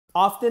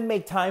Often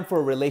make time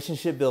for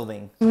relationship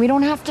building. We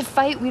don't have to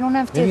fight, we don't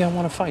have to... Maybe I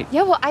want to fight.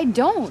 Yeah, well, I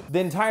don't. The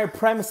entire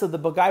premise of the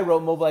book I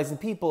wrote, Mobilizing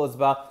People, is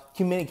about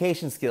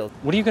communication skills.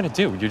 What are you gonna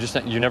do?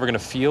 You're never gonna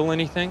feel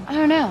anything? I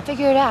don't know,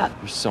 figure it out.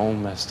 You're so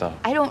messed up.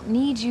 I don't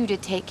need you to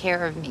take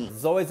care of me.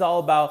 It's always all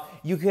about,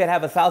 you could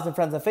have 1,000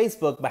 friends on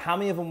Facebook, but how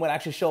many of them would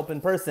actually show up in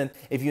person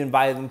if you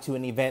invited them to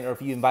an event, or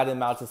if you invited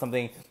them out to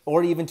something,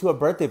 or even to a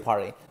birthday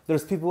party?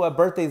 There's people who have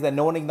birthdays that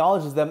no one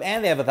acknowledges them,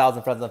 and they have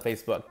 1,000 friends on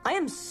Facebook. I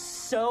am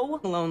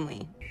so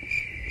lonely.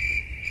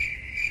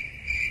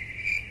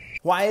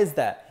 Why is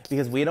that?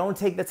 Because we don't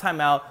take the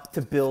time out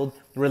to build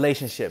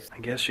relationships. I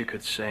guess you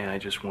could say I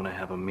just want to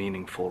have a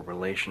meaningful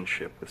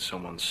relationship with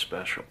someone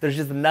special. There's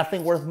just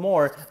nothing worth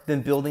more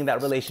than building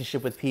that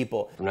relationship with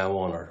people. From now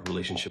on, our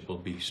relationship will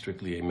be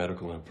strictly a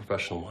medical and a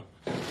professional one.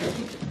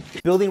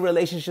 Building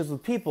relationships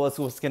with people is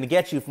what's going to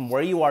get you from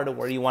where you are to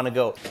where you want to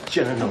go.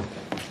 Jenna, no.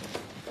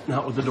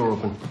 Not with the door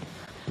open.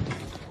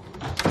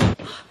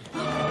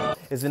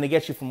 It's going to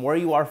get you from where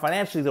you are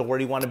financially to where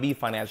you want to be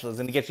financially. It's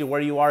going to get you where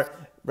you are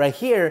right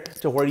here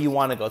to where you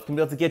want to go. It's going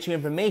to be able to get you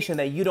information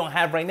that you don't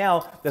have right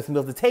now that's going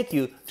to be able to take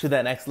you to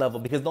that next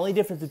level. Because the only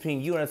difference between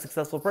you and a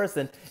successful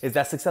person is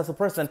that successful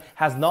person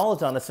has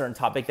knowledge on a certain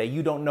topic that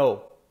you don't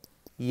know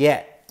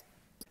yet.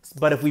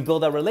 But if we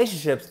build our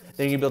relationships,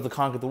 then you're going to be able to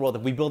conquer the world.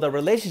 If we build our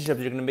relationships,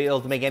 you're going to be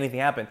able to make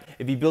anything happen.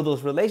 If you build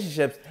those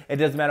relationships, it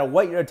doesn't matter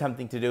what you're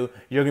attempting to do,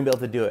 you're going to be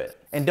able to do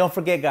it. And don't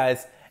forget,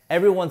 guys,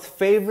 everyone's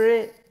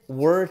favorite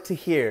word to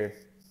hear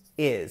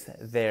is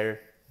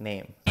their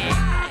name.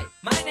 Hi,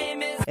 my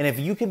name is... And if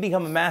you can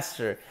become a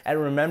master at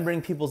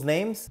remembering people's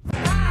names,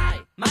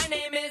 Hi, my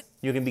name is...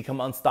 you can become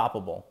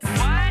unstoppable.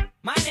 What?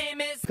 My name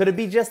is... Could it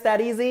be just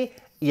that easy?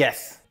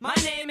 Yes. My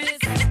name is...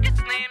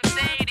 It's named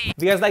Sadie.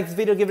 If you guys like this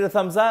video, give it a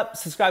thumbs up,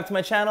 subscribe to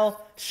my channel,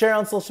 share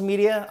on social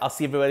media. I'll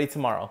see everybody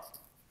tomorrow.